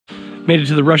Made it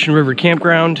to the Russian River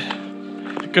Campground.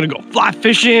 Gonna go fly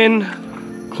fishing.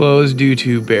 Closed due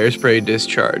to bear spray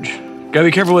discharge. Gotta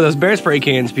be careful with those bear spray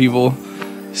cans, people.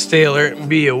 Stay alert and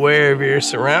be aware of your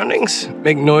surroundings.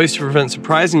 Make noise to prevent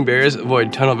surprising bears.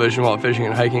 Avoid tunnel vision while fishing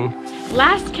and hiking.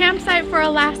 Last campsite for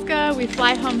Alaska. We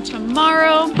fly home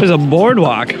tomorrow. There's a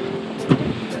boardwalk.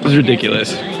 This is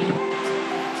ridiculous.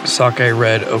 Sockeye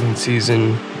Red open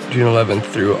season June 11th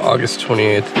through August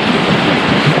 28th.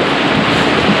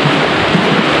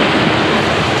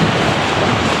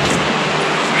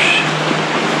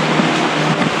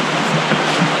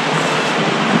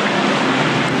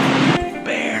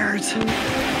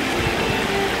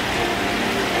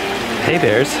 Hey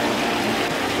bears. We'll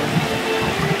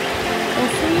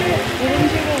see, we didn't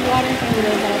do the water thing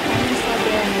today, but I finally saw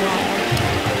bear in the water.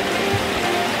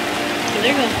 So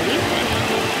they're going to leave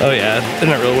it. Oh yeah, they're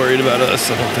not real worried about us,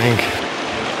 I don't think.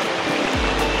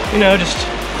 You know, just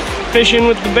fishing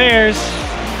with the bears.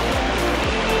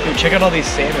 Dude, check out all these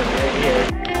salmon right here.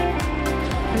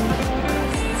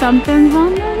 Something's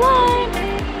on the line.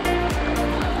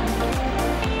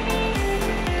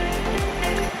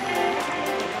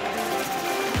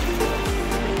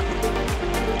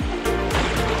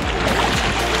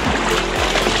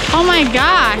 Oh my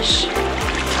gosh.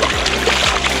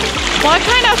 What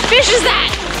kind of fish is that?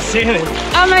 Salmon.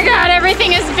 Oh my God,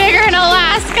 everything is bigger in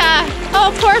Alaska.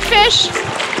 Oh, poor fish.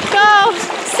 Go,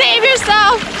 save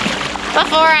yourself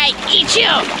before I eat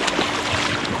you.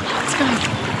 Let's go.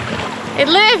 It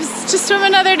lives to swim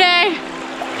another day.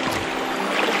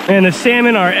 And the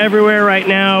salmon are everywhere right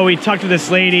now. We talked to this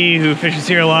lady who fishes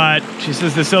here a lot. She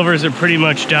says the silvers are pretty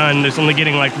much done. There's only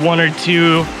getting like one or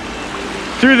two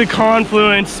through the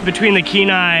confluence between the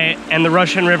Kenai and the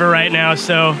Russian River right now,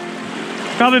 so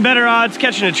probably better odds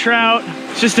catching a trout.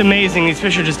 It's just amazing, these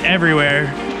fish are just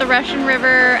everywhere. The Russian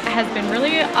River has been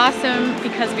really awesome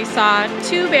because we saw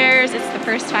 2 bears. It's the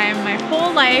first time in my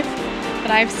whole life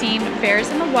that I've seen bears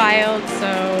in the wild,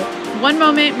 so one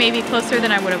moment maybe closer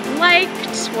than I would have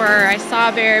liked, where I saw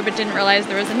a bear but didn't realize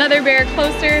there was another bear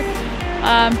closer,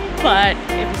 but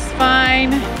it was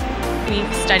fine.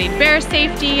 We've studied bear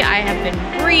safety. I have been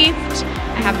briefed.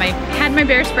 I have had my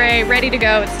bear spray ready to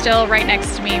go. It's still right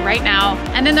next to me right now.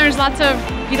 And then there's lots of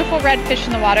beautiful red fish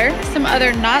in the water, some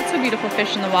other not so beautiful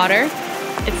fish in the water.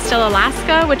 It's still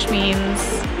Alaska, which means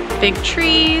big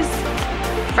trees,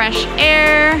 fresh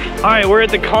air. All right, we're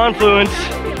at the confluence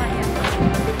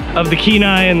of the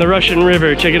Kenai and the Russian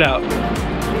River. Check it out.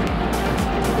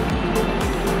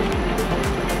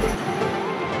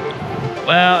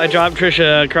 Well, I dropped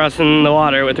Trisha crossing the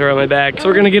water with her on my back, so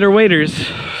we're gonna get her waders.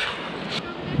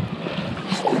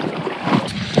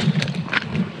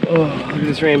 Oh, look at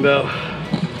this rainbow.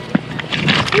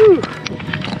 Whew.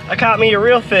 I caught me a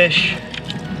real fish.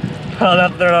 Oh,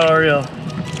 they're not all real.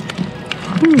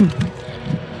 Whew.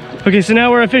 Okay, so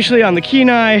now we're officially on the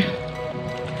Kenai.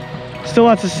 Still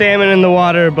lots of salmon in the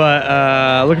water,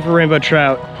 but looking for rainbow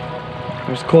trout.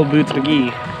 There's Cold Boots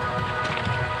McGee.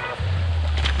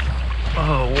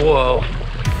 Oh, whoa.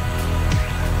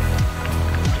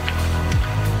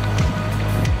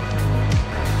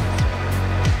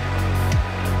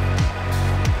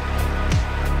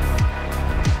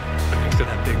 Look at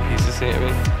that big piece of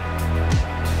salmon.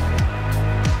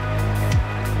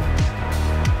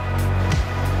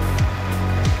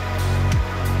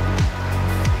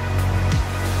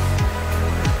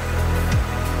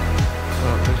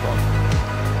 Oh, there's one.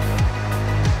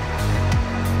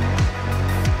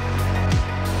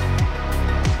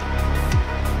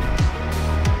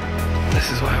 This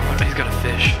is why I want. He's got a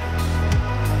fish.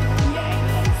 Yeah, he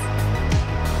does.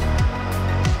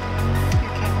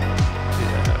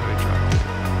 Yeah,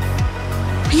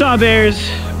 we saw bears,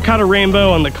 caught a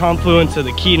rainbow on the confluence of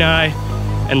the Kenai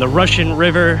and the Russian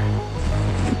River.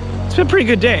 It's been a pretty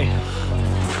good day.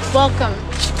 Welcome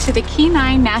to the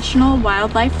Kenai National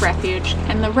Wildlife Refuge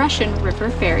and the Russian River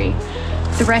Ferry.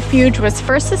 The refuge was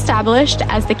first established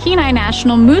as the Kenai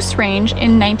National Moose Range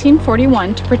in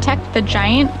 1941 to protect the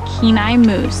giant Kenai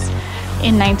moose.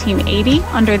 In 1980,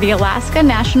 under the Alaska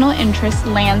National Interest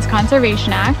Lands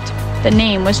Conservation Act, the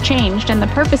name was changed and the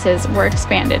purposes were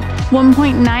expanded.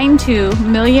 1.92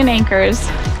 million acres,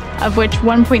 of which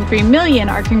 1.3 million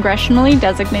are congressionally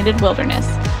designated wilderness.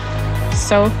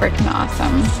 So freaking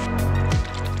awesome.